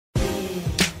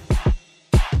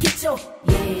yeah.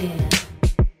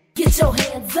 Get your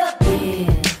hands up,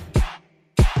 yeah.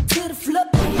 To the floor,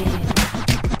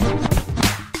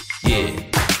 yeah.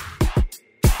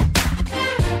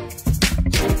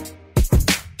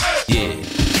 Yeah.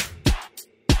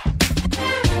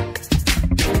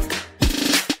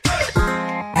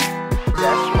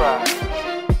 That's right.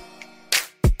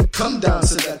 Come down,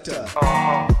 selector.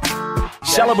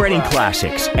 Celebrating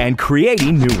classics and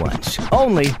creating new ones.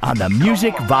 Only on the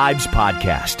Music Vibes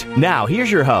Podcast. Now,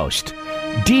 here's your host,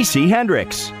 DC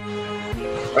Hendricks.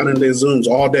 I done did Zooms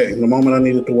all day, the moment I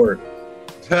needed to work.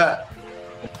 I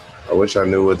wish I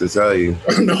knew what to tell you.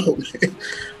 No, man.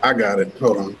 I got it.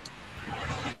 Hold on.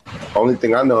 Only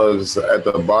thing I know is at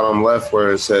the bottom left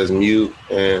where it says mute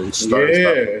and start.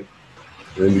 Yeah. Stop.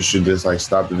 Maybe you should just like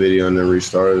stop the video and then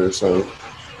restart it or something.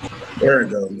 There it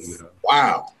goes.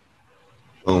 Wow.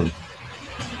 Boom.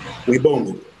 We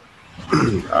boomed. All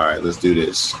right, let's do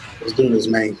this. Let's do this,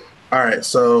 man. All right,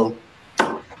 so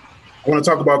I want to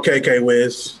talk about KK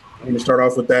Wiz. I'm going to start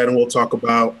off with that, and we'll talk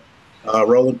about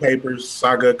Rolling Papers,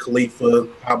 Saga, Khalifa,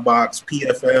 Hotbox,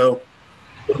 PFL,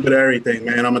 a little bit of everything,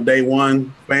 man. I'm a day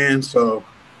one fan, so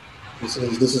this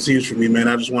is huge for me, man.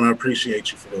 I just want to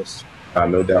appreciate you for this. I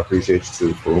no doubt appreciate you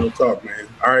too, fool. We'll talk, man.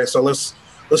 All right, so let's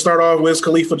start off. Wiz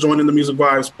Khalifa joining the Music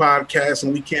Vibes podcast,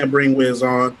 and we can't bring Wiz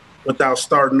on without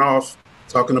starting off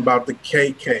talking about the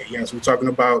KK. Yes, we're talking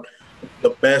about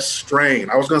the best strain.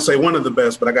 I was going to say one of the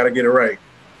best, but I got to get it right.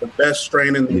 The best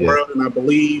strain in the world, and I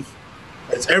believe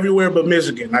it's everywhere but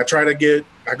Michigan. I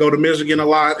go to Michigan a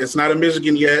lot. It's not in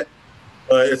Michigan yet,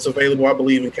 but it's available, I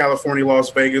believe, in California, Las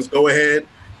Vegas. Go ahead,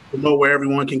 promote where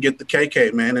everyone can get the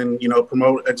KK, man, and,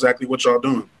 promote exactly what y'all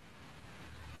doing.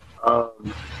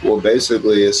 Well,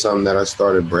 basically, it's something that I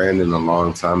started branding a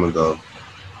long time ago.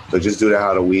 But just due to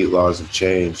how the weed laws have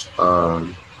changed,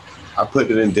 I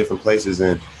put it in different places.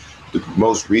 And the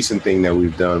most recent thing that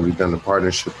we've done a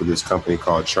partnership with this company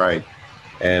called Trike.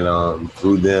 And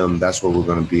through them, that's where we're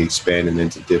going to be expanding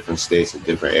into different states and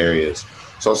different areas.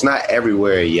 So it's not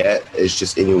everywhere yet. It's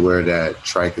just anywhere that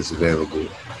Trike is available.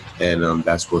 And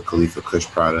that's where Khalifa Kush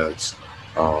products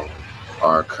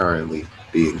are currently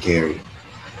being carried.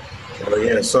 Oh,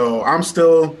 yeah, so I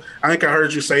think I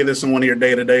heard you say this in one of your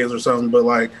day-to-days or something, but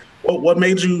like, what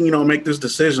made you, make this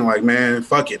decision? Like, man,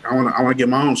 fuck it. I want to get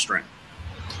my own strain.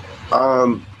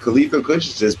 Khalifa Kush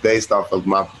is just based off of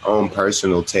my own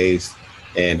personal taste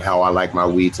and how I like my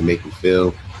weed to make me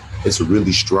feel. It's a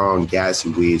really strong, gassy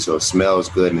weed, so it smells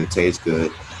good and it tastes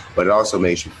good, but it also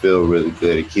makes you feel really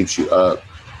good. It keeps you up,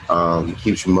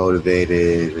 keeps you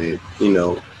motivated,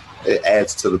 it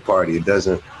adds to the party.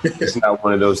 It's not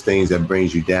one of those things that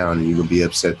brings you down and you can be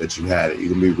upset that you had it. You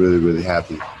can be really, really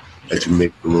happy that you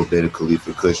make a little bit of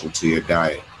Khalifa Kush into your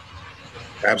diet.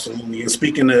 Absolutely. And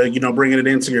speaking of, bringing it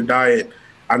into your diet,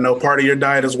 I know part of your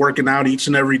diet is working out each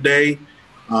and every day,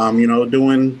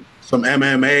 doing some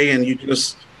MMA, and you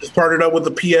just partnered up with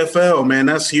the PFL, man.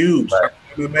 That's huge. Right.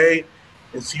 MMA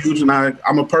is huge. And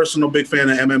I'm a personal big fan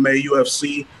of MMA,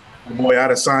 UFC. My boy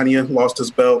Adesanya lost his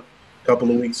belt a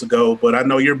couple of weeks ago, but I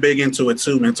know you're big into it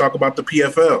too, man. Talk about the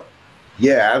PFL.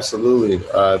 Yeah, absolutely.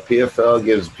 PFL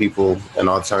gives people an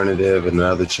alternative and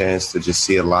another chance to just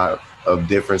see a lot of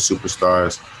different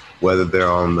superstars, whether they're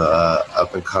on the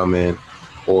up and coming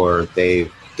or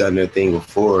they've done their thing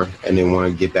before and they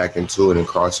want to get back into it and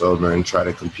cross over and try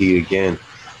to compete again.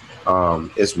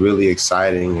 It's really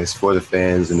exciting. It's for the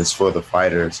fans and it's for the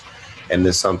fighters. And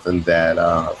it's something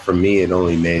that, for me, it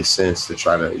only made sense to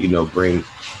try to, bring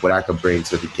what I could bring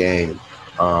to the game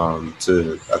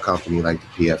to a company like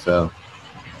the PFL.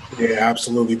 Yeah,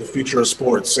 absolutely. The future of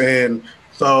sports. And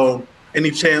so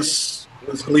any chance,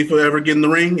 does Khalifa ever get in the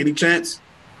ring? Any chance?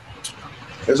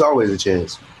 There's always a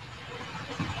chance.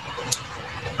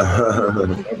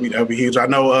 That'd be huge. I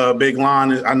know Big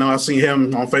Lon, I see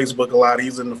him on Facebook a lot.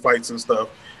 He's in the fights and stuff.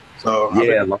 So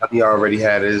yeah, Lonnie already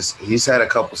he's had a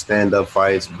couple stand-up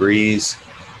fights. Breeze,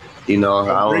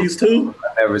 Breeze too?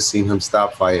 I've never seen him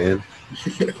stop fighting.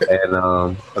 And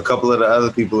a couple of the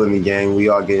other people in the gang, we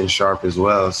all getting sharp as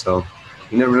well. So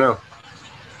you never know.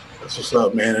 That's what's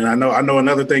up, man. And I know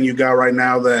another thing you got right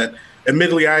now that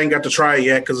admittedly I ain't got to try it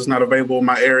yet because it's not available in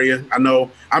my area. I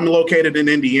know I'm located in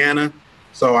Indiana,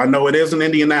 so I know it is in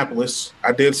Indianapolis.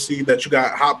 I did see that you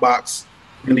got Hotbox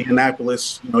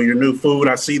Indianapolis, your new food.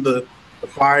 I see the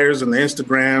flyers and the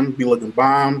Instagram be looking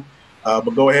bomb,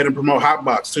 but go ahead and promote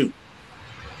Hotbox too.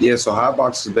 Yeah, so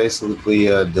Hotbox is basically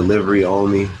a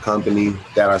delivery-only company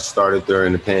that I started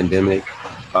during the pandemic.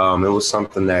 It was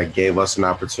something that gave us an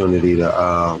opportunity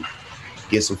to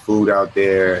get some food out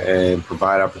there and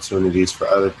provide opportunities for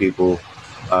other people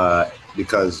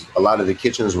because a lot of the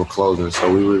kitchens were closing,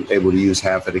 so we were able to use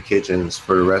half of the kitchens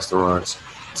for the restaurants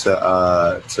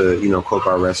to cook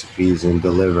our recipes and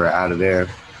deliver out of there.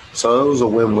 So it was a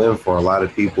win-win for a lot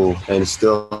of people, and it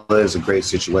still is a great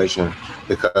situation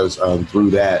because through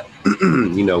that,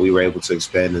 we were able to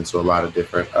expand into a lot of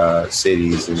different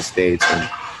cities and states and,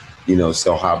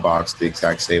 sell hot box the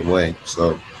exact same way.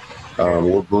 So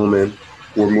we're booming,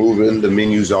 we're moving, the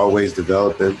menu's always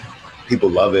developing. People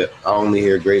love it. I only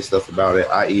hear great stuff about it.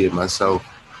 I eat it myself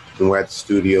when we're at the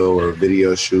studio or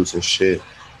video shoots and shit.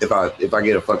 If I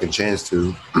get a fucking chance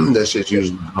to, that shit's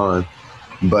usually gone.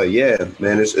 But yeah,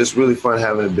 man, it's really fun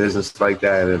having a business like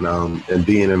that and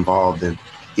being involved, and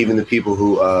even the people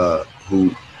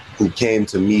who came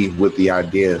to me with the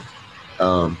idea.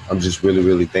 I'm just really,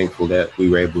 really thankful that we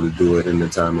were able to do it in the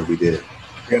time that we did.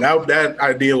 Yeah, that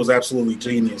idea was absolutely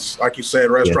genius. Like you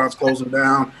said, restaurants closing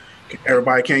down,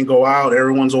 everybody can't go out,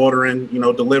 everyone's ordering,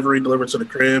 delivered to the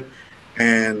crib,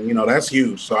 and that's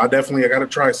huge. So I got to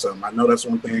try some. I know that's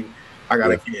one thing I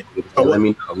gotta get. Let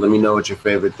me know what your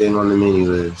favorite thing on the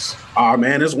menu is. Oh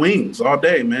man, it's wings all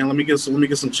day, man. Let me get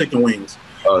some chicken wings.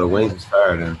 Oh, the wings is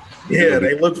fire then. Yeah,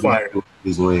 they look fire.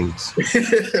 These wings.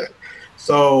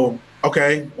 So,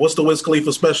 okay, what's the Wiz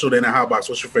Khalifa special then at Hotbox?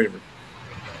 What's your favorite?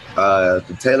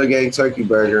 The Taylor Gang turkey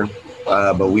burger,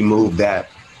 but we moved that.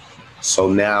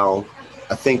 So now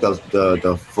I think of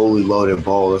the fully loaded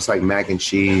bowl. It's like mac and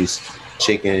cheese,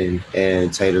 chicken,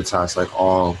 and tater tots, like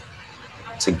all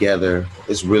together.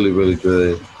 It's really, really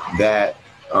good. That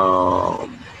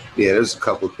there's a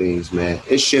couple things, man.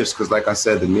 It shifts because, like I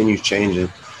said, the menu's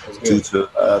changing due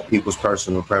to people's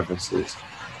personal preferences.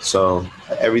 So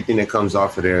everything that comes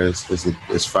off of there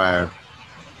is fire,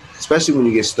 especially when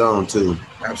you get stoned too.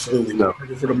 Absolutely.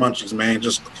 Perfect for the munchies, man.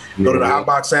 Just go to the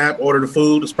Hotbox app, order the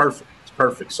food. It's perfect. It's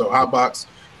perfect. So Hotbox,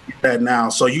 get that now.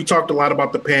 So you talked a lot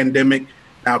about the pandemic.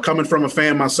 Now, coming from a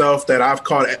fan myself that I've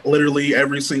caught literally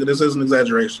every single, this isn't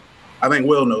exaggeration, I think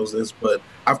Will knows this, but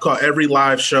I've caught every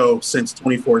live show since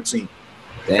 2014.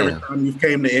 Damn. Every time you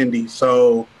came to Indy.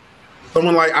 So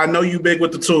someone like, I know you big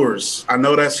with the tours. I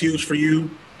know that's huge for you.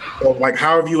 So, like,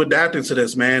 how have you adapted to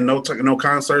this, man? No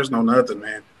concerts, no nothing,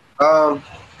 man. To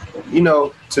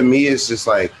me, it's just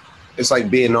like, it's like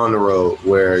being on the road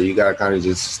where you got to kind of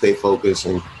just stay focused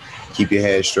and keep your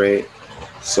head straight.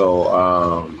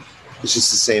 So, it's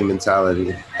just the same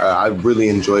mentality. I really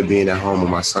enjoy being at home with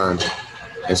my son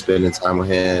and spending time with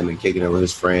him and kicking it with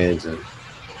his friends. And,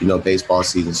 baseball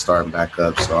season starting back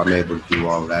up, so I'm able to do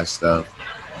all of that stuff.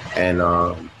 And,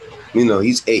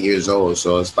 he's 8 years old,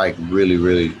 so it's like really,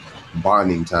 really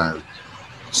bonding time.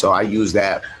 So I use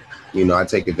that, I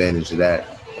take advantage of that.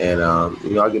 And,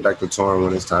 I'll get back to touring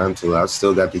when it's time to. I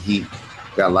still got the heat,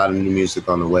 got a lot of new music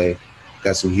on the way,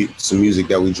 got some music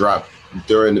that we dropped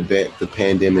during the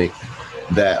pandemic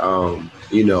that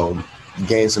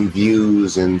gained some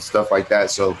views and stuff like that.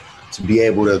 So to be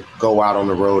able to go out on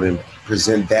the road and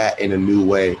present that in a new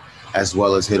way, as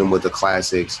well as hit them with the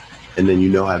classics, and then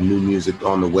have new music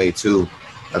on the way too,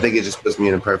 I think it just puts me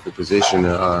in a perfect position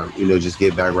to just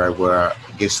get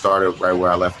started right where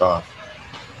I left off.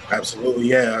 Absolutely,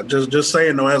 yeah. Just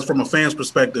saying though, as from a fan's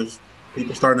perspective,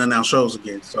 people starting to announce shows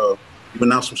again. So you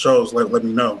announce some shows, let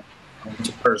me know.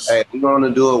 Hey, we're going to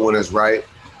do it when it's right.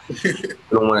 we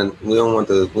don't want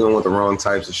the wrong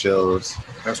types of shows.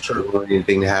 That's true. We don't want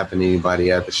anything to happen to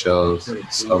anybody at the shows.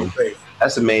 So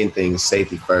that's the main thing,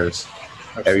 safety first.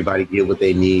 Everybody get what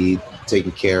they need,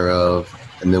 taken care of,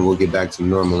 and then we'll get back to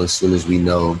normal as soon as we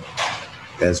know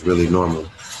that's really normal.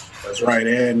 That's right.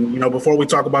 And, before we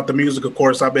talk about the music, of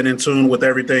course, I've been in tune with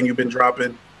everything you've been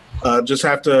dropping. Just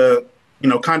have to,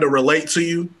 kind of relate to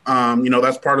you.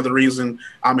 That's part of the reason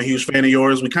I'm a huge fan of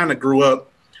yours. We kind of grew up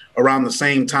around the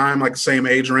same time, like the same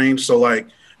age range. So, like,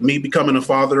 me becoming a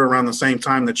father around the same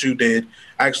time that you did.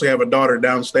 I actually have a daughter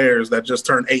downstairs that just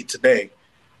turned 8 today.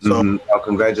 So,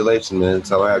 congratulations, man.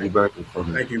 Tell her happy birthday for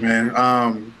me. Thank you, man.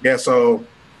 So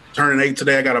turning 8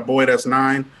 today. I got a boy that's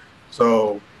 9.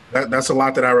 So that's a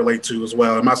lot that I relate to as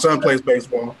well. And my son plays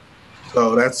baseball.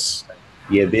 So that's...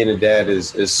 Yeah, being a dad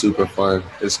is super fun.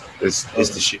 It's the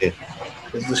shit.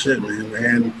 It's the shit,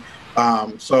 man.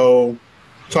 And so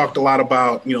talked a lot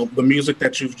about, the music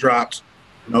that you've dropped,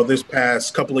 this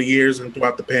past couple of years and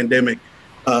throughout the pandemic.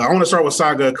 I want to start with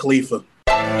Saga of Khalifa.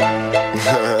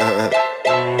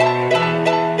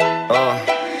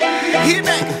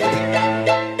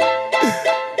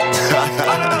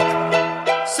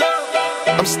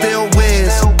 I'm still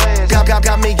Wiz.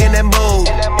 Got me in that mood.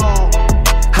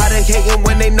 How they hating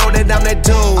when they know that I'm that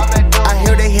dude? I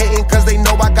hear they hating cause they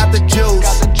know I got the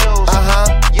juice.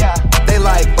 They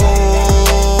like,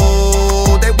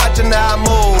 ooh, they watching how I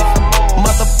move.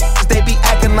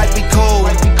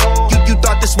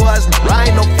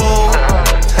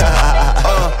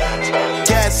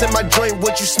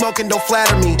 smoking, don't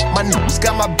flatter me. My niggas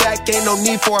got my back, ain't no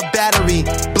need for a battery.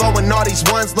 Blowing all these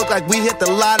ones, look like we hit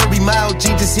the lottery. My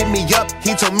OG just hit me up,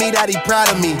 he told me that he proud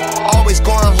of me. Always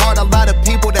going hard, a lot of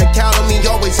people that count on me.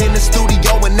 Always in the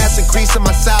studio, and that's increasing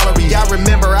my salary. I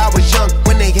remember I was young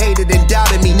when they hated and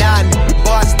doubted me. Now I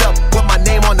bossed up, put my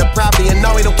name on the property, and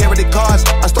no, we don't care what it costs.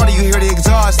 I started, you hear the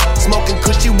exhaust, smoking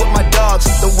cushy with my dogs.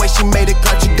 The way she made it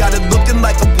cut, you got it looking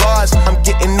like applause. I'm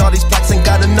getting all these packs and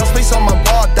got enough space on my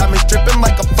wall. Diamonds dripping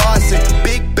like a faucet.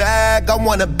 Big bag, I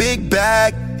want a big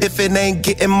bag. If it ain't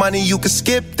getting money, you can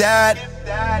skip that.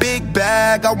 Big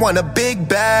bag, I want a big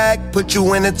bag. Put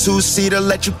you in a two-seater,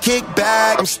 let you kick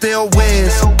back. I'm still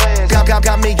whiz,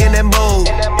 got me in that mood.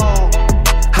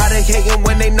 How they hating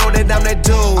when they know that I'm that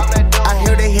dude? I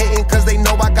hear they hating cause they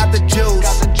know I got the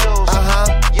juice.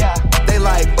 They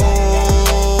like,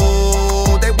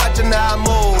 ooh, they watching how I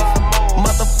move.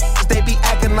 Motherfuckers, they be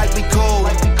acting like we cool.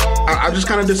 I'm just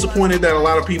kind of disappointed that a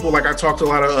lot of people, like I talked to a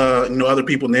lot of other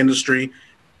people in the industry.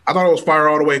 I thought it was fire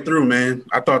all the way through, man.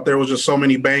 I thought there was just so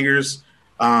many bangers,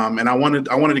 and I wanted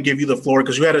to give you the floor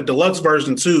because you had a deluxe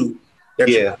version too that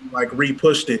you like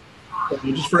re-pushed it.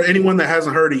 Just for anyone that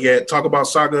hasn't heard it yet, talk about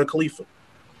Saga of Khalifa.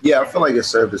 Yeah, I feel like it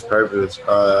served its purpose.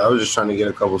 I was just trying to get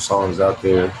a couple songs out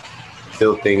there,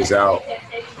 fill things out,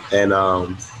 and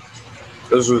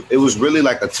it was really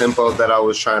like a tempo that I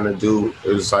was trying to do.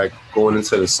 It was like going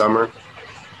into the summer,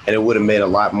 and it would have made a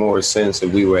lot more sense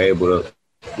if we were able to,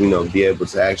 be able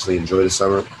to actually enjoy the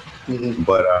summer. Mm-hmm.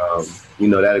 But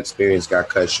that experience got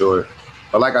cut short.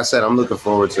 But like I said, I'm looking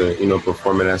forward to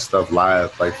performing that stuff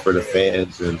live, like for the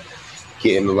fans, and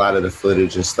getting a lot of the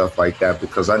footage and stuff like that,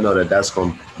 because I know that that's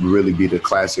going to really be the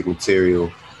classic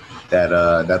material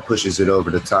that pushes it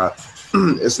over the top.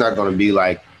 It's not going to be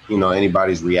like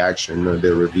anybody's reaction or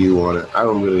their review on it. I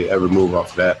don't really ever move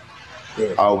off of that.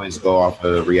 Yeah. I always go off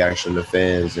of the reaction of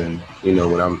fans, and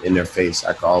when I'm in their face,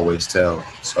 I can always tell.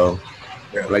 So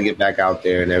when I get back out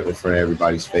there and in front of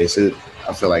everybody's face,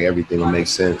 I feel like everything will make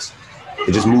sense.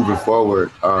 And just moving forward,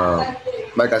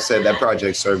 like I said, that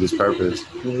project served its purpose.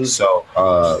 Mm-hmm. So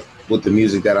with the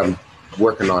music that I'm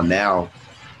working on now,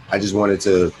 I just wanted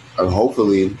to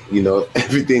hopefully, if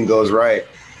everything goes right,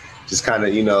 just kind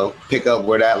of, pick up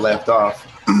where that left off,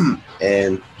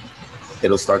 and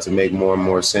it'll start to make more and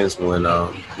more sense when,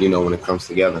 when it comes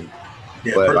together.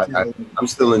 Yeah, but I'm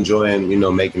still enjoying,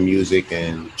 making music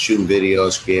and shooting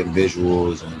videos, creating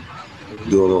visuals, and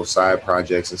doing little side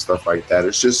projects and stuff like that.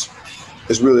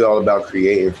 It's really all about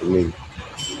creating for me.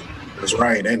 That's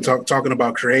right. And talking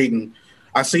about creating,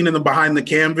 I've seen in the behind the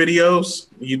cam videos,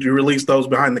 you release those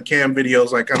behind the cam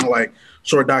videos, like kind of like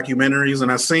short documentaries.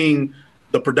 And I've seen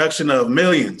the production of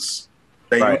Millions.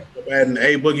 They had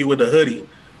A Boogie with the hoodie.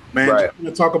 Man,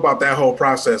 just talk about that whole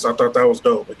process. I thought that was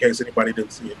dope, in case anybody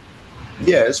didn't see it.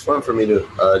 Yeah, it's fun for me to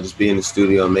just be in the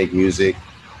studio and make music.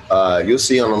 You'll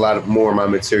see on a lot of more of my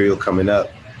material coming up,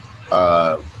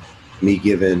 me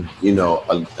giving,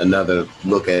 another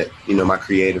look at, my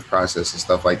creative process and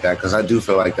stuff like that, because I do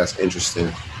feel like that's interesting.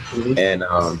 Mm-hmm. And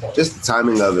just the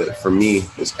timing of it, for me,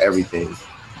 is everything.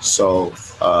 So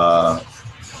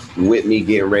with me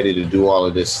getting ready to do all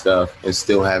of this stuff and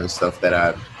still having stuff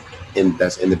that's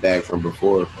in the bag from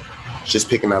before, just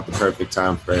picking out the perfect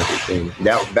time for everything.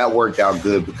 That worked out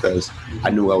good because I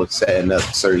knew I was setting up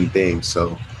certain things.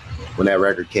 So when that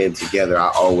record came together, I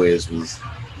always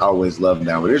loved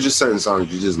that one. There's just certain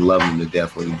songs you just love them to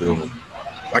death when you do them.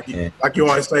 Like you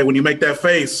always say, when you make that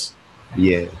face,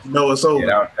 it's over.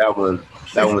 Yeah, that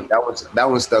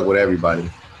one stuck with everybody.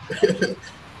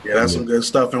 Yeah, that's some good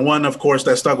stuff. And one, of course,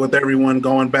 that stuck with everyone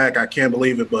going back. I can't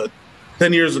believe it, but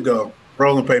 10 years ago,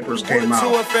 Rolling Papers came out.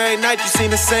 Every night you seen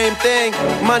the same thing.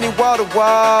 Money wall to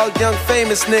wall, young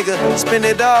famous nigga. Spend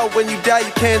it all, when you die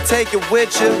you can't take it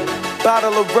with you.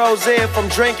 Bottle of rosé if I'm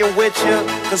drinking with you.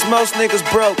 Cause most niggas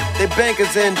broke, they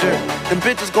bankers injured. Them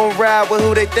bitches gon' ride with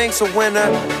who they think's a winner.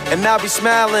 And I'll be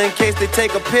smiling in case they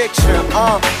take a picture.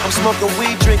 I'm smoking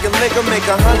weed, drinking liquor, make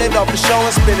 100 off the show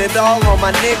and spend it all on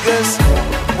my niggas.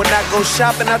 When I go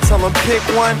shopping, I tell them pick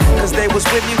one. Cause they was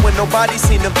with me when nobody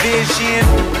seen the vision.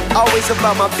 Always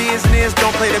about my business,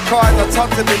 don't play the cards. I talk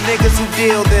to the niggas who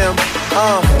deal them.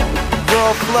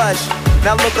 Girl flush.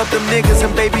 Now look up them niggas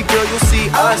and baby girl, you'll see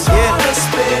us, yeah. I'm gonna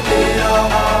spend it all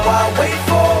while wait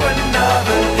for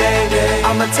another day.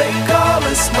 I'ma take all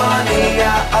this money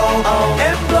I owe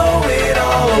and blow it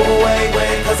all away.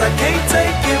 Cause I can't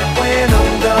take it when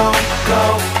I'm gone.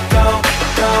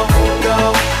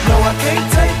 No, I can't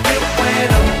take it when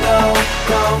I'm gone.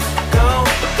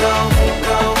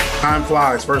 Time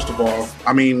flies, first of all.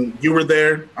 I mean, you were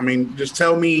there. I mean, just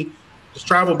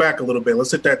travel back a little bit.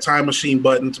 Let's hit that time machine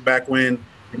button to back when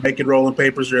you're making rolling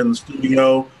papers, you're in the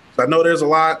studio. So I know there's a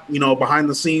lot, behind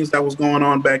the scenes that was going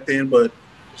on back then, but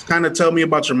just kind of tell me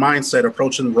about your mindset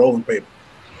approaching the rolling paper.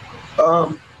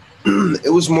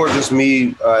 It was more just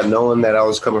me knowing that I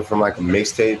was coming from like a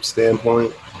mixtape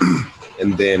standpoint,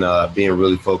 and then being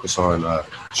really focused on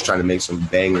just trying to make some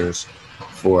bangers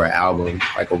for an album,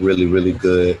 like a really, really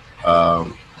good,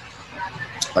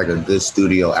 like a good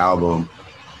studio album,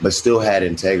 but still had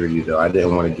integrity though. I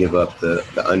didn't want to give up the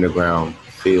underground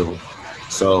feel.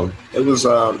 So it was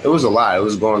a lot. It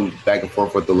was going back and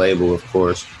forth with the label, of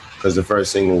course, because the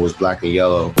first single was Black and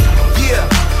Yellow. Yeah,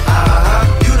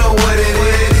 you know what it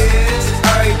is.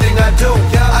 Everything I do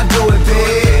it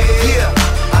big.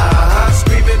 Yeah,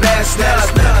 screaming that's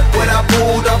nothing. When I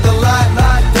pulled off the lot,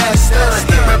 that's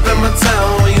nothing. Reppin' my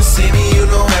town, when you see me, you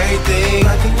know everything.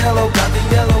 Black and yellow, black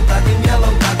and yellow, black and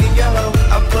yellow, black and yellow.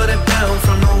 I put it down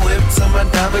from the whip to my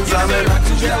diamonds, I'm in black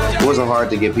and yellow. It wasn't hard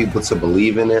to get people to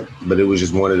believe in it, but it was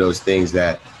just one of those things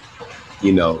that,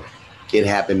 it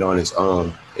happened on its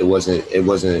own. It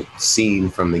wasn't seen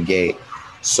from the gate.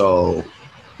 So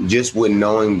just with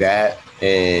knowing that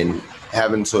and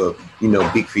having to,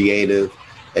 be creative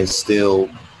and still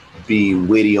be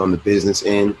witty on the business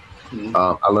end,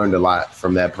 I learned a lot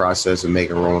from that process of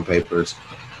making rolling papers.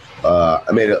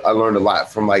 I learned a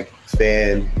lot from like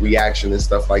fan reaction and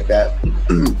stuff like that,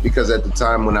 because at the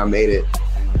time when I made it,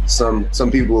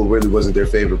 some people really wasn't their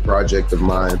favorite project of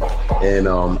mine, and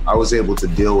I was able to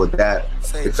deal with that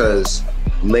because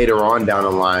later on down the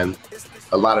line,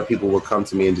 a lot of people would come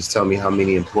to me and just tell me how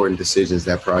many important decisions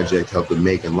that project helped them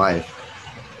make in life.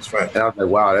 That's right. And I was like,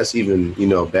 wow, that's even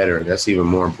better. That's even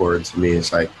more important to me.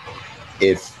 It's like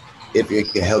if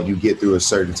it can help you get through a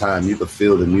certain time, you can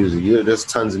feel the music. There's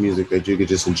tons of music that you could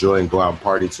just enjoy and go out and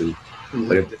party to.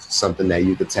 But if this is something that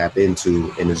you could tap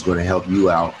into and is going to help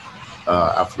you out,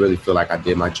 I really feel like I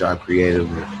did my job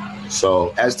creatively.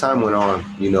 So as time went on,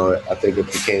 I think it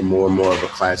became more and more of a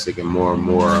classic and more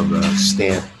of a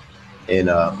stamp in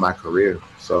my career.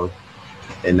 So,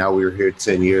 and now we're here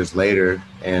 10 years later,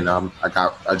 and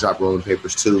I dropped Rolling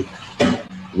Papers 2,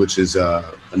 which is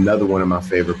another one of my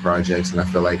favorite projects. And I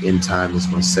feel like in time it's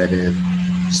going to set in,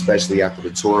 especially after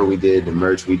the tour we did, the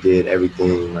merch we did,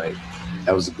 everything. Like,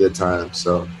 that was a good time.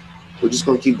 So we're just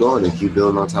going to keep going and keep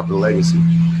building on top of the legacy.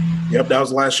 Yep, that was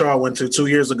the last show I went to 2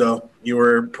 years ago. You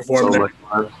were performing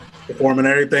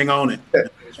everything on it.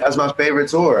 That's my favorite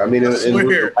tour. I mean, it was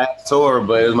the last tour,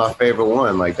 but it was my favorite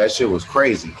one. Like, that shit was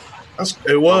crazy.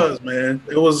 It was, man.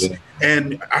 It was,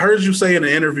 and I heard you say in an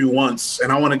interview once,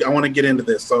 and I want to get into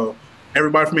this. So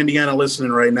everybody from Indiana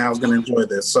listening right now is going to enjoy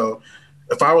this. So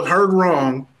if I heard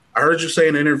wrong, I heard you say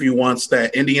in an interview once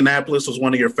that Indianapolis was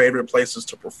one of your favorite places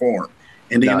to perform.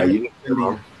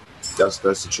 That's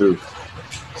the truth.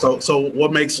 So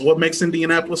what makes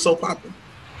Indianapolis so popular?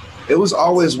 It was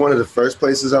always one of the first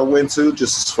places I went to,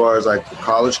 just as far as like the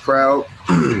college crowd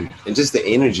and just the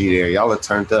energy there. Y'all are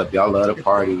turned up. Y'all love to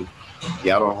party.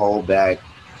 Y'all don't hold back.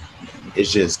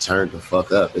 It's just turned the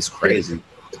fuck up. It's crazy.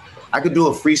 I could do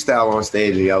a freestyle on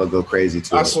stage and y'all would go crazy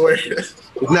too. I swear.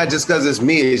 It's not just because it's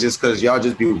me. It's just because y'all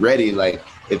just be ready. Like,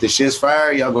 if the shit's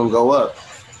fire, y'all gonna go up.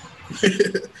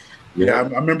 Yeah, I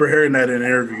remember hearing that in an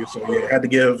interview. So yeah, had to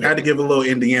give a little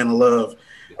Indiana love.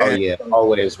 Oh yeah,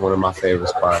 always one of my favorite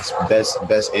spots.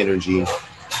 Best energy.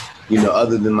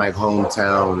 Other than like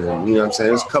hometown, and what I'm saying,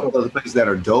 there's a couple other places that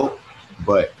are dope,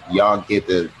 but y'all get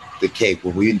the cake.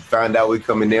 When we find out we're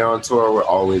coming there on tour, we're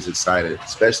always excited.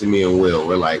 Especially me and Will.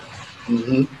 We're like,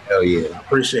 hell yeah.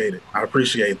 I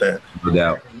appreciate that. No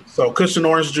doubt. So Cushion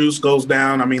Orange Juice goes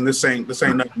down. I mean, this ain't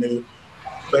nothing new.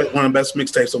 One of the best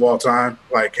mixtapes of all time,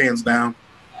 like hands down.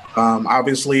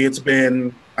 Obviously, it's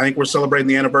been, I think we're celebrating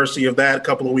the anniversary of that a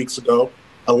couple of weeks ago.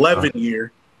 11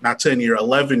 year, not 10 year,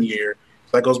 11 year.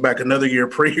 So that goes back another year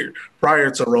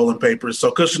prior to Rolling Papers. So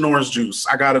Cushion Orange Juice,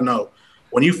 I got to know,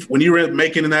 when you were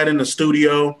making that in the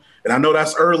studio, and I know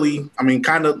that's early, I mean,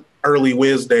 kind of early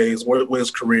Wiz days,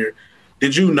 Wiz career,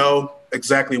 did you know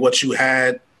exactly what you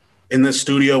had in this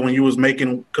studio when you was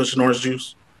making Cushion Orange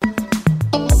Juice?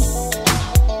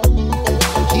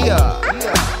 Yeah.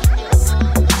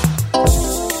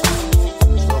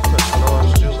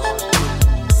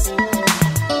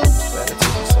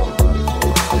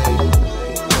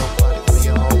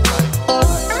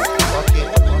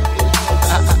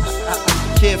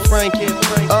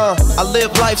 Frankie. I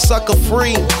live life sucker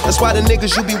free. That's why the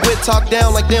niggas you be with talk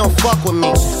down like they don't fuck with me.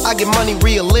 I get money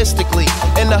realistically,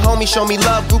 and the homies show me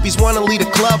love. Groupies wanna lead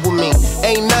a club with me.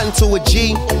 Ain't nothing to a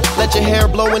G. Let your hair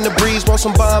blow in the breeze, want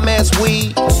some bomb ass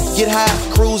weed. Get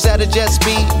high, cruise at a jet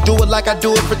speed. Do it like I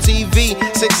do it for TV.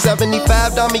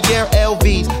 675 Damier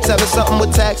LVs, 7 something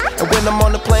with tax. And when I'm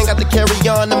on the plane, got to carry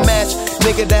on the match.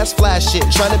 Nigga, that's flash shit.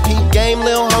 Tryna peep game,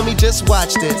 lil homie, just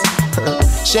watch this.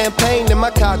 Champagne in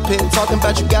my cockpit, talking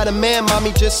about you got a man,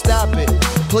 mommy, just stop it,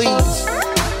 please.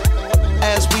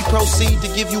 As we proceed to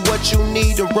give you what you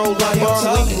need to roll up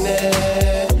on weed.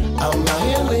 I'm out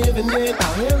here living it,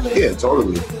 out here living it. Yeah,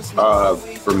 totally.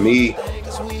 For me,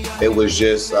 it was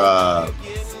just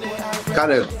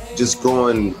kind of just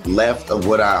going left of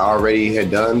what I already had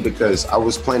done, because I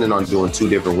was planning on doing 2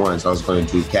 different ones. I was going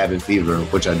to do Cabin Fever,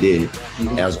 which I did,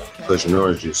 and I was pushing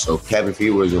Orange Juice. So Cabin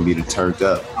Fever was going to be the turned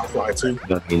up,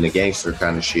 the gangster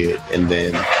kind of shit, and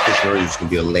then Pushing Orange Juice was going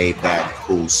to be a laid back,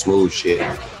 cool, smooth shit.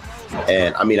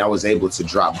 And I mean, I was able to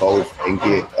drop both and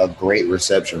get a great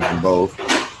reception from both.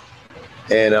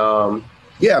 And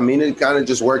yeah, I mean, it kind of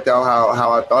just worked out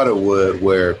how I thought it would,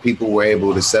 where people were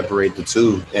able to separate the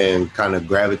two and kind of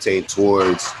gravitate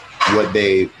towards what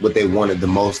they wanted the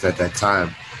most at that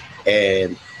time.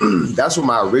 And that's what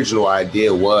my original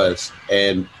idea was.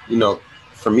 And, you know,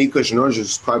 for me, Cushion Orange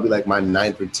was probably like my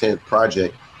 9th or 10th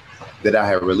project that I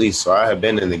had released. So I had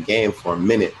been in the game for a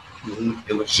minute.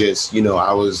 It was just, you know,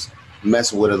 I was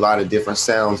messing with a lot of different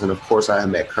sounds. And of course I had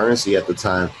met Currency at the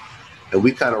time. And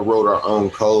we kind of wrote our own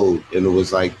code, and it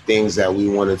was like things that we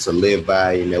wanted to live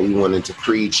by and that we wanted to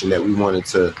preach and that we wanted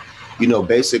to, you know,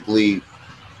 basically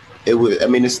it was, I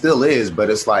mean, it still is, but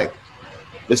it's like,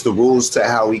 it's the rules to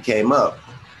how we came up.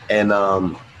 And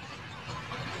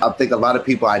I think a lot of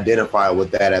people identified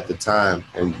with that at the time,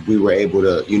 and we were able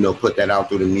to, you know, put that out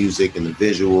through the music and the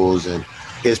visuals, and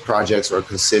his projects are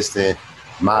consistent.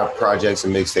 My projects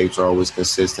and mixtapes are always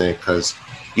consistent because,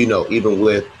 you know, even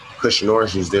with Cushion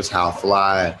Orange Juice, there's How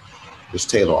Fly, there's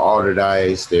Taylor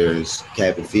Alderdice, there's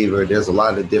Cabin Fever, there's a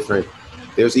lot of different,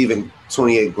 there's even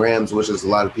 28 Grams, which is a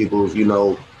lot of people's, you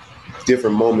know,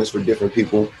 different moments for different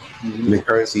people. And the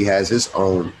Currency has his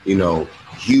own, you know,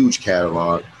 huge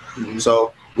catalog.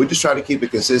 So we just try to keep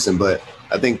it consistent, but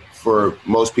I think for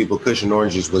most people, Cushion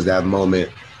Orange Juice was that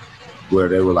moment where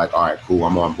they were like, all right, cool,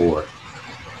 I'm on board.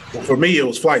 Well, for me, it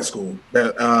was Flight School.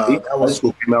 That Flight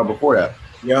School came out before that.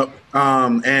 Yep.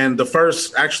 And the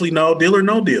first, actually, no, Deal or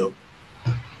No Deal.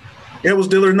 It was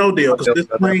Deal or No Deal, because this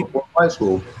plane, Flight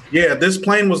School. Yeah, This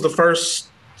Plane was the first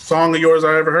song of yours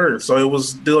I ever heard. So it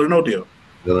was Deal or No Deal.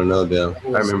 Deal or No Deal. I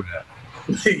remember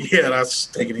that. Yeah, that's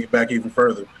taking it back even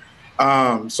further.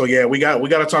 So yeah, we got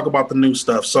to talk about the new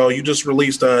stuff. So you just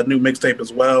released a new mixtape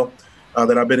as well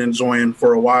that I've been enjoying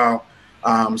for a while.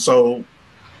 So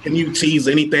can you tease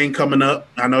anything coming up?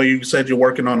 I know you said you're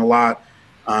working on a lot.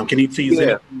 Can you tease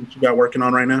anything that you got working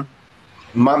on right now?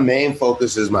 My main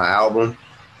focus is my album.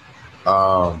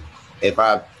 If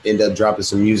I end up dropping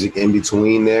some music in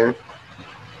between there,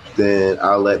 then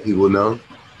I'll let people know.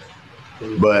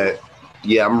 But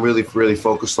yeah, I'm really, really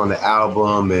focused on the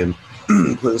album and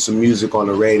putting some music on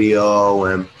the radio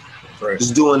and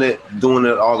just doing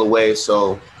it all the way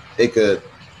so it could,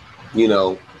 you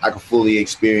know, I could fully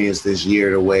experience this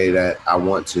year the way that I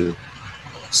want to.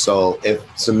 So if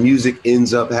some music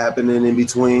ends up happening in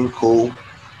between, cool.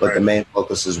 But the main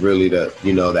focus is really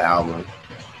the album.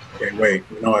 Can't wait.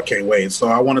 I can't wait. So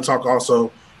I want to talk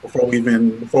also before we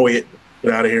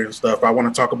get out of here and stuff. I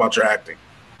want to talk about your acting.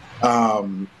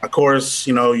 Of course,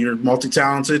 you're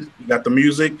multi-talented. You got the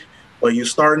music, but you're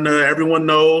starting to. Everyone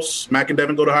knows Mac and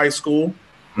Devin go to high school.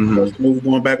 The movie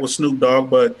going back with Snoop Dogg,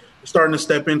 but you're starting to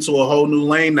step into a whole new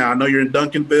lane now. I know you're in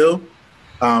Duncanville,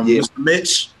 Mr.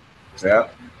 Mitch. Yeah.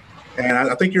 And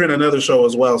I think you're in another show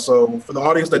as well. So for the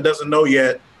audience that doesn't know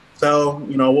yet, tell,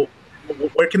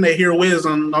 where can they hear Wiz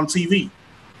on TV?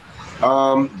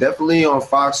 Definitely on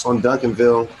Fox on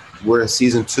Duncanville. We're in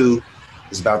season 2.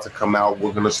 It's about to come out.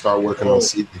 We're going to start working on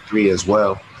season 3 as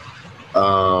well.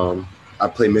 I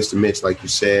play Mr. Mitch, like you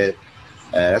said.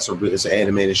 It's an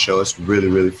animated show. It's really,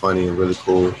 really funny and really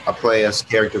cool. I play a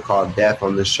character called Death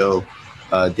on this show,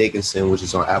 Dickinson, which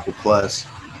is on Apple Plus.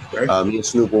 Me and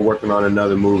Snoop were working on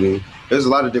another movie. There's a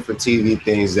lot of different TV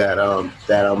things that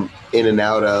I'm in and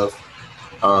out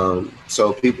of.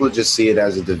 So people just see it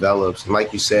as it develops. And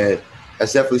like you said,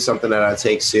 that's definitely something that I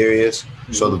take serious.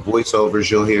 So the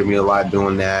voiceovers, you'll hear me a lot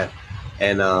doing that.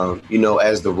 And,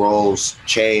 as the roles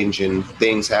change and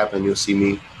things happen, you'll see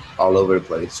me all over the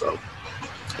place. So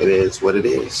it is what it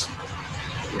is.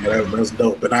 Yeah, that's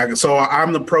dope. And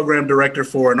I'm the program director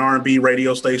for an R&B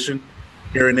radio station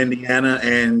here in Indiana,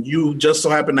 and you just so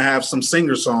happen to have some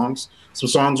singer songs, some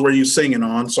songs where you singing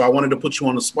on. So I wanted to put you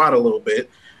on the spot a little bit.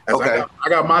 Okay. I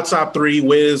got my top 3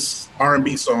 Wiz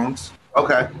R&B songs.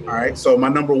 Okay. All right. So my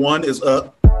number 1 is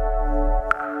Up.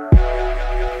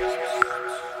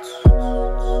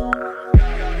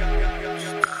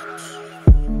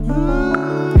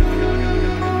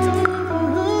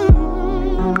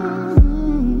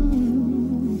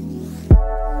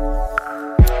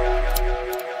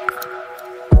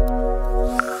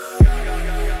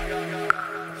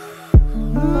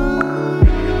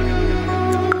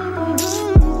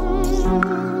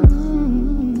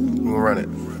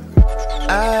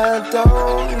 I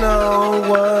don't know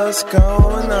what's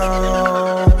going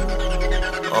on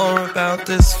or about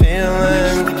this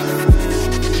feeling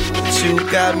that you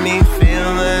got me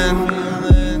feeling.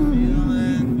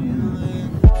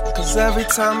 'Cause every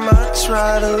time I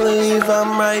try to leave,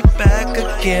 I'm right back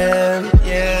again,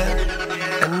 yeah.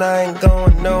 And I ain't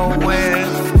going nowhere.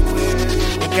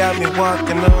 You got me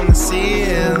walking on the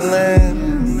ceiling.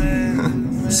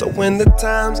 So when the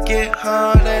times get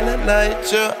hard and at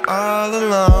night you're all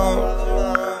alone,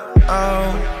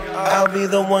 oh, I'll be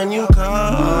the one you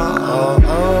call.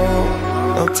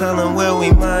 No telling where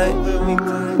we might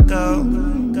go.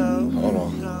 Hold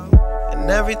on.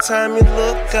 And every time you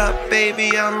look up,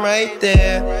 baby, I'm right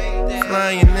there,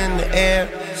 flying in the air.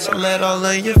 So let all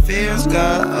of your fears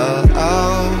go.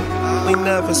 We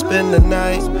never spend the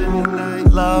night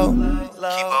low.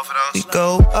 Keep both of those. We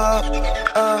go up,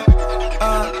 up,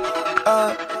 up,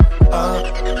 up, up,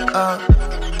 up,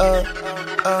 up,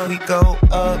 up. We go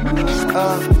up,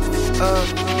 up, up,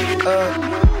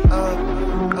 up,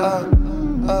 up,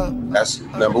 up. That's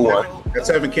number 1. That's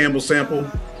Evan Campbell sample.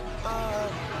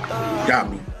 Got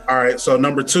me. All right. So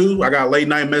number 2, I got Late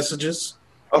Night Messages.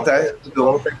 Okay.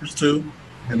 Go Papers 2.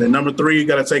 And then number 3, you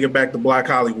got to take it back to Black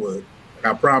Hollywood. I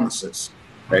got Promises.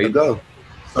 There you go.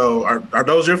 So are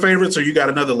those your favorites, or you got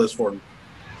another list for me?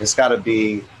 It's got to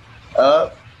be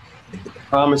Up,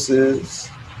 Promises,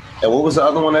 and what was the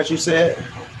other one that you said?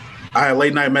 I had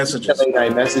Late Night Messages. Late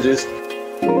Night Messages.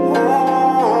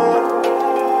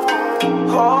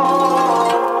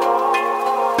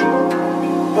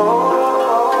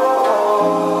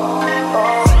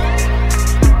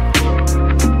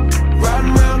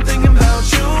 Riding around thinking about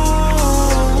you.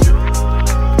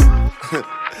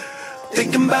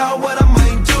 Thinking about what I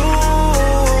might do.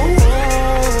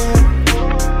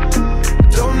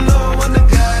 Don't know what I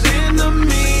got into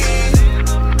me.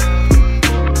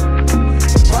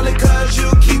 Probably 'cause you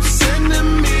keep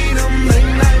sending me them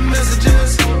late night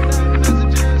messages.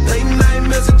 Late night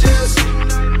messages.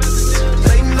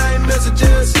 Late night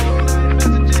messages.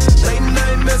 Late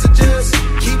night messages.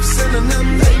 Keep sending them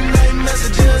late night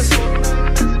messages.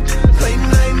 Late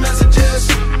night messages.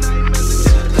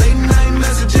 Late night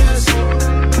messages.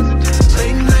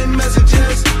 Late night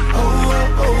messages. Oh,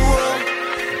 oh, oh, oh.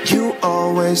 You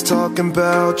always talking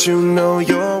about you know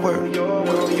your worth.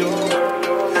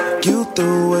 You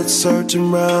through it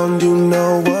searching round, you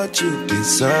know what you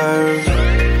deserve.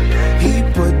 He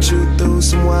put you through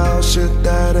some wild shit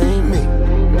that ain't me.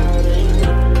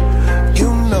 You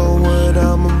know what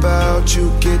I'm about,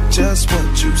 you get just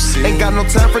what you see. Ain't got no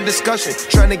time for discussion,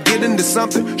 trying to get into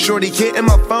something. Shorty hitting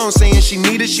my phone, saying she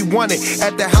needed, she wanted.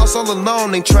 At the house all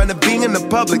alone, ain't trying to be in the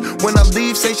public. When I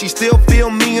leave, say she still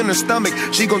feel me in her stomach.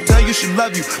 She gon' tell you she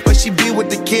love you, but she be with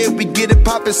the kid. We get it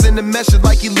poppin', send a message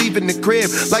like he leaving the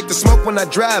crib. Like to smoke when I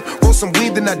drive, roll some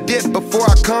weed then I dip. Before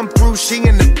I come through, she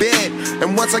in the bed.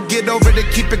 And once I get over to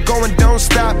keep it going, don't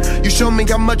stop. You show me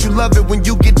how much you love it when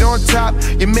you get on top.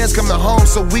 Your man's coming home,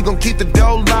 so we gon' keep the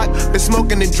door locked. Been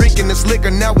smoking and drinking this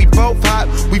liquor, now we both hot.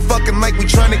 We fucking like we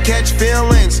trying to catch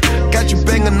feelings. Got you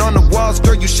banging on the walls,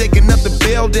 girl, you shaking up the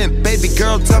building. Baby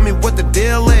girl, tell me what the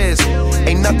deal is.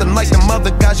 Ain't nothing like them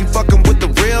other guys, you fucking with the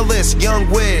realest. Young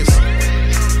Wiz.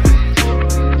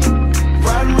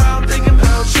 Riding around thinking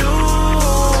about you.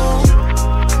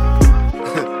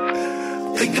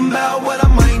 Thinking about what I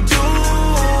might do.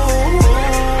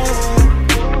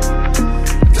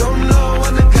 Don't know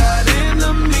what I got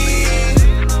into me.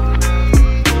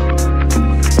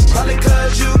 Probably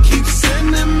 'cause you keep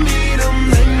sending me them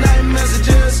late night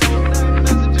messages.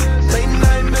 Late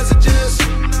night messages.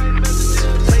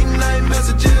 Late night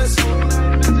messages.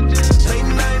 Late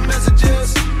night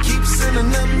messages. Keep sending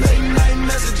them late night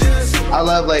messages. I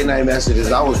love Late Night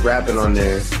Messages. I was rapping on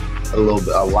there a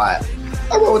lot.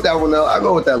 I go with that one though. I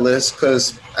go with that list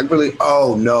because I really,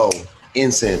 oh no,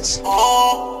 Incense.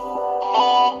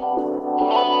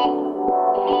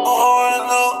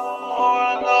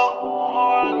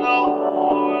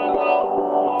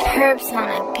 Herbs on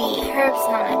a beat. Herbs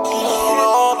on a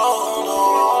beat.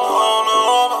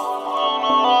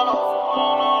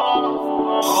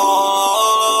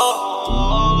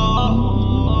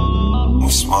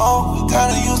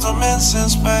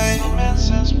 mentions, babe.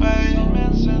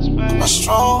 Am I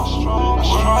strong?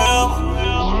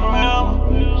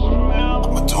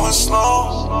 I'ma do it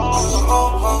slow.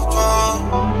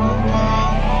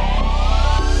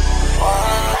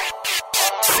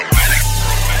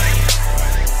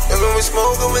 And when we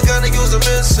smoke, we gotta use the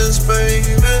incense,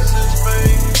 baby.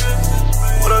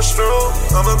 When I stroke,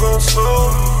 I'ma go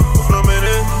slow for a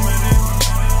minute.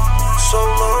 So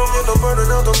long, get no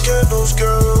burning out them candles,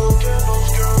 girl.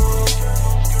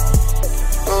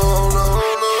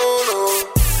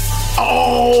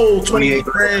 Oh, 28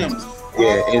 grams.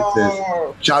 Yeah, incense.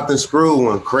 Chopped and screw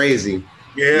one, crazy.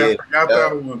 Yeah, I forgot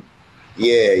that one.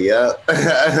 Yeah.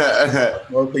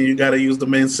 Hopefully you gotta use the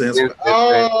incense.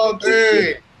 Oh,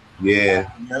 dang. Yeah.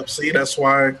 Yep. See, that's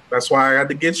why I had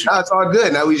to get you. No, it's all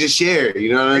good. Now we just share.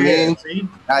 You know what I mean? See?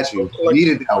 Got you. You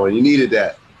needed that one. You needed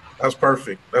that. That's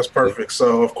perfect.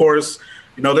 So, of course,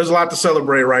 you know, there's a lot to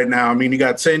celebrate right now. I mean, you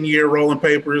got 10-year rolling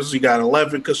papers. You got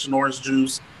 11 cushion orange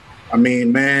juice. I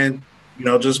mean, man, you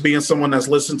know, just being someone that's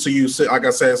listened to you, like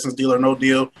I said, since Deal or No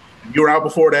Deal. You were out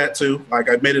before that, too. Like,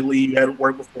 admittedly, you had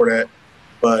work before that.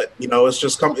 But, you know,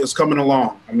 it's coming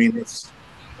along. I mean,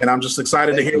 and I'm just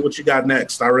excited to hear what you got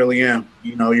next. I really am.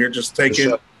 You know, you're just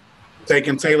taking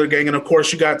Taylor Gang. And, of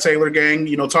course, you got Taylor Gang.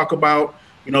 You know, talk about,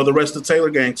 you know, the rest of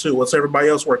Taylor Gang, too. What's everybody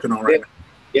else working on right now?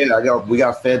 Yeah, we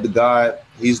got Fed the God.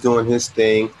 He's doing his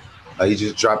thing. He's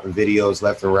just dropping videos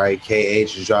left and right. KH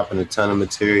is dropping a ton of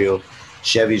material.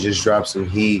 Chevy just dropped some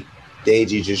heat.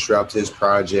 Deji just dropped his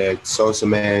project. Sosa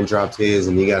Man dropped his,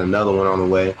 and he got another one on the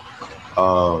way.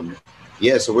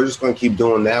 So we're just going to keep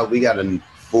doing that. We got a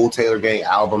full Taylor Gang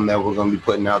album that we're going to be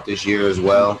putting out this year as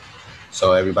well.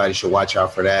 So everybody should watch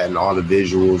out for that and all the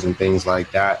visuals and things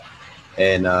like that.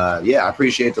 And, I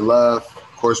appreciate the love.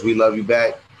 Of course, we love you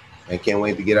back. And can't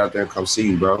wait to get out there and come see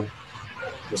you, bro.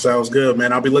 That sounds good,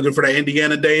 man. I'll be looking for that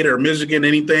Indiana date or Michigan,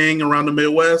 anything around the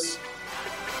Midwest.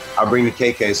 I'll bring the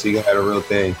KK so you can have a real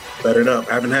thing. Bet it up.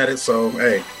 I haven't had it, so,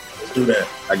 hey, let's do that.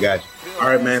 I got you. All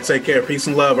right, man. Take care. Peace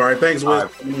and love. All right. Thanks, Wiz.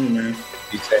 Right. Man.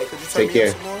 You take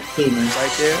care. Too, man.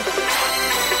 Right there.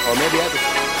 Or maybe I just...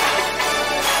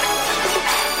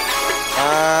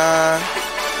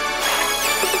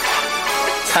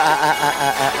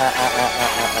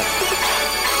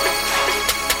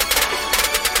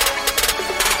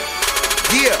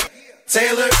 Yeah.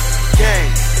 Taylor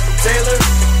Gang. Taylor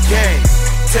Gang.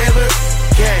 Taylor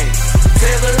Gang.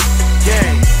 Taylor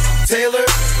Gang. Taylor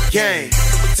Gang.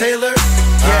 Taylor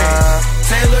Gang.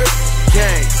 Taylor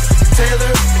Gang.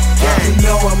 Taylor Gang. You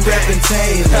know I'm reppin'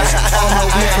 Taylor. On my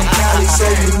way from Cali, so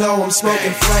you know I'm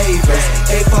smoking flavors.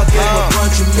 They fucking a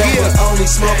bunch, you know we're only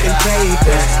smoking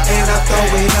papers. And I throw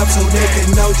it up so they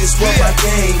can know just what my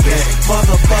game is.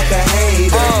 Motherfucker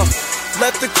hater.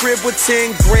 Left the crib with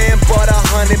 10 grand, bought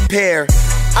 100 pair.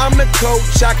 I'm the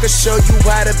coach, I can show you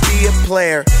how to be a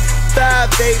player.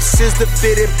 5/8 is the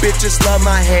fitted, bitches love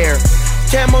my hair.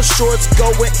 Camo shorts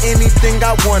go with anything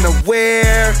I wanna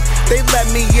wear. They let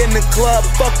me in the club,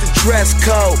 fuck the dress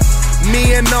code.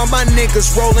 Me and all my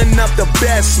niggas rolling up the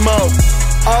best smoke.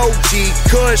 OG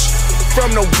Kush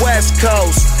from the West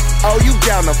Coast. Oh, you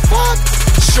down to fuck?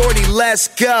 Shorty, let's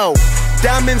go.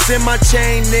 Diamonds in my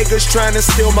chain, niggas trying to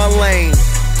steal my lane.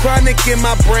 Chronic in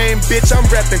my brain, bitch, I'm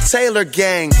reppin' Taylor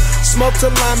Gang. Smoke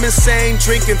till I'm insane,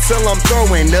 drinking till I'm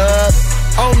throwing up.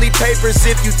 Only papers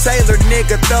if you Taylor,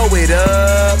 nigga, throw it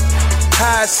up.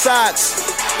 High socks,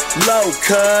 low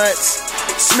cuts.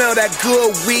 Smell that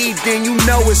good weed, then you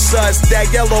know it's us.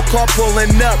 That yellow car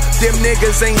pulling up. Them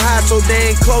niggas ain't high, so they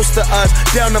ain't close to us.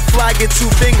 Down the fly, get 2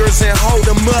 fingers and hold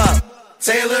them up.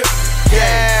 Taylor,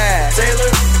 yeah.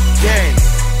 Taylor, gang.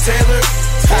 Taylor,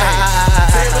 gang.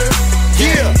 Taylor,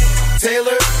 yeah.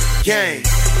 Taylor, gang.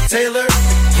 Taylor,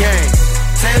 gang.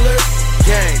 Taylor,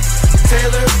 gang.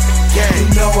 Taylor, gang. You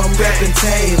know I'm reppin'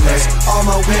 Taylors. On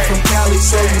my way from Cali,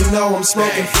 so you know I'm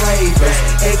smoking flavors.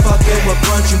 Ain't fucking with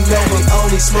bunch, you know I'm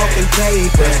only smoking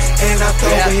papers. And I throw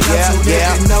it up so they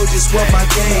can know just what my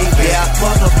game is.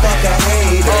 Motherfucker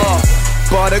hater.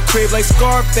 Bought a crib like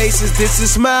Scarface's, this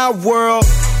is my world.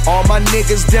 All my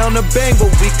niggas down the bang, but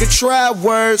we could try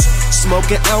words.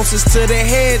 Smoking ounces to the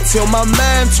head till my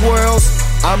mind twirls.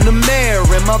 I'm the mayor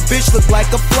and my bitch look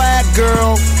like a flag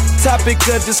girl. Topic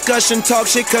of discussion, talk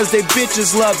shit cause they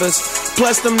bitches love us.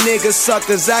 Plus them niggas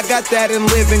suckers, I got that in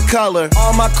living color.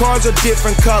 All my cars are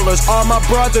different colors, all my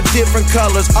bras are different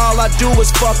colors. All I do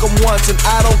is fuck them once and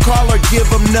I don't call or give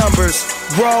them numbers.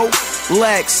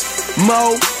 Rolex,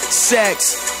 mo,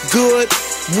 sex, good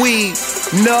weed,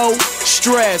 no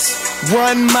stress.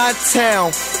 Run my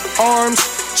town, arms,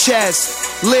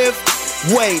 chest, lift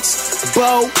weights,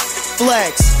 bow,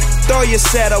 flex. Throw your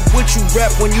setup, what you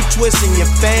rep when you twisting your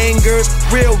fingers.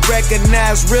 Real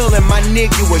recognize real, and my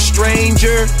nigga you a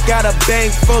stranger. Got a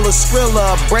bank full of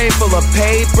Skrilla, a brain full of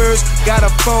papers. Got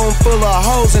a phone full of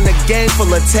hoes and a gang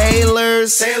full of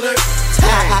tailors. Taylor,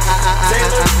 gang.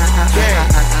 Taylor, gang.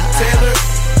 Taylor,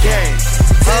 gang.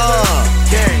 Taylor,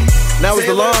 gang. That was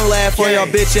the long laugh for y'all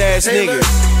bitch ass niggas.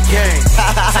 Gang.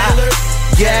 Taylor,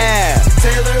 yeah.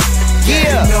 Taylor,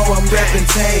 yeah. You know I'm reppin'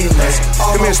 Taylors.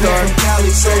 All my way from Cali,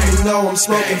 so you know I'm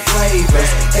smoking flavors.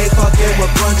 Ain't fucking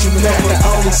with bunch, you know we're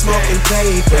only smoking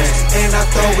vapors. And I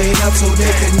throw it up so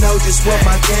they can know just what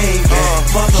my game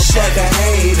is. Motherfucker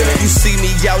hater. You see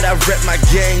me out, I rep my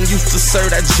gang. Used to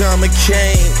serve that John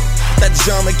McCain. That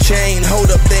John McCain, hold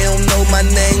up, they don't know my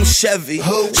name. Chevy,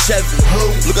 Chevy,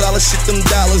 look at all the shit them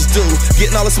dollars do.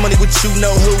 Getting all this money with you, know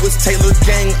who is Taylor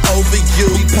gang over you.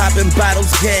 We popping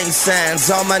bottles, gang signs.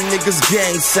 All my niggas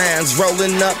gang signs.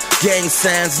 Rolling up, gang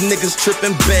signs. Niggas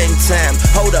tripping, bang time.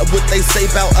 Hold up, what they say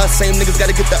about us? Same niggas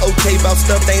gotta get the okay about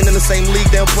stuff. They ain't in the same league,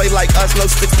 they don't play like us. No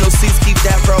sticks, no seats, keep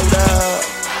that rolled up.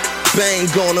 Bang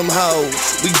on them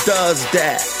hoes, we does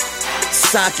that.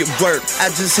 Socket work,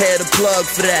 I just had a plug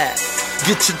for that.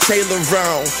 Get your Taylor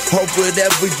on, hope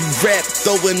whatever you rap.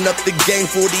 Throwing up the game,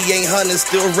 4800,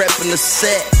 still rapping the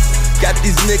set. Got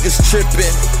these niggas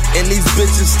tripping, and these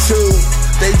bitches too.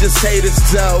 They just hate us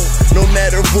though, no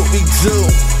matter what we do.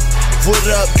 What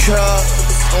up, cuz?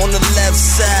 On the left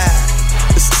side,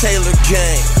 it's Taylor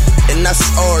gang, and that's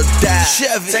or die.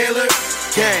 Chevy. Taylor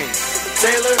gang,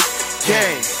 Taylor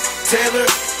gang, Taylor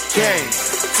gang,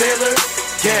 Taylor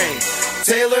gang,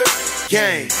 Taylor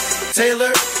gang,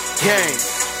 Taylor gang,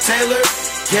 Taylor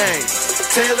gang,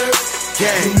 Taylor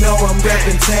gang. You know I'm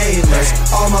reppin' Taylors.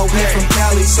 All my way from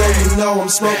Cali, so you know I'm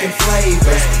smoking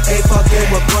flavors. Ain't fucking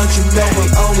with bunch, you know we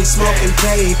only smoking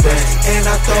vapors. And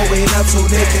I throw it up so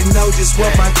they can know just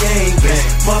what my game is.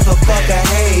 Motherfucker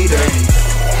hater.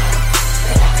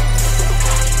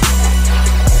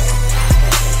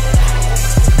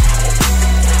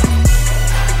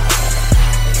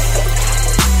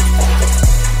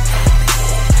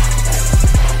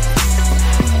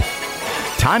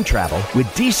 Time Travel with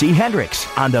DC Hendrix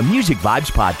on the Music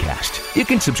Vibes podcast. You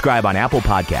can subscribe on Apple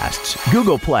Podcasts,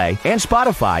 Google Play, and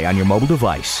Spotify on your mobile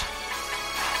device.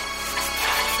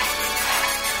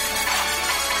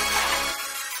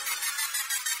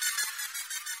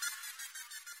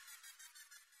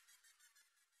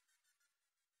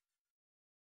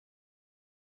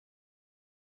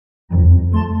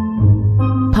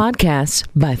 Podcasts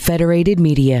by Federated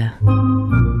Media.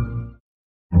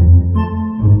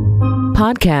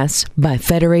 Podcasts by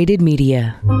Federated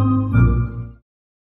Media.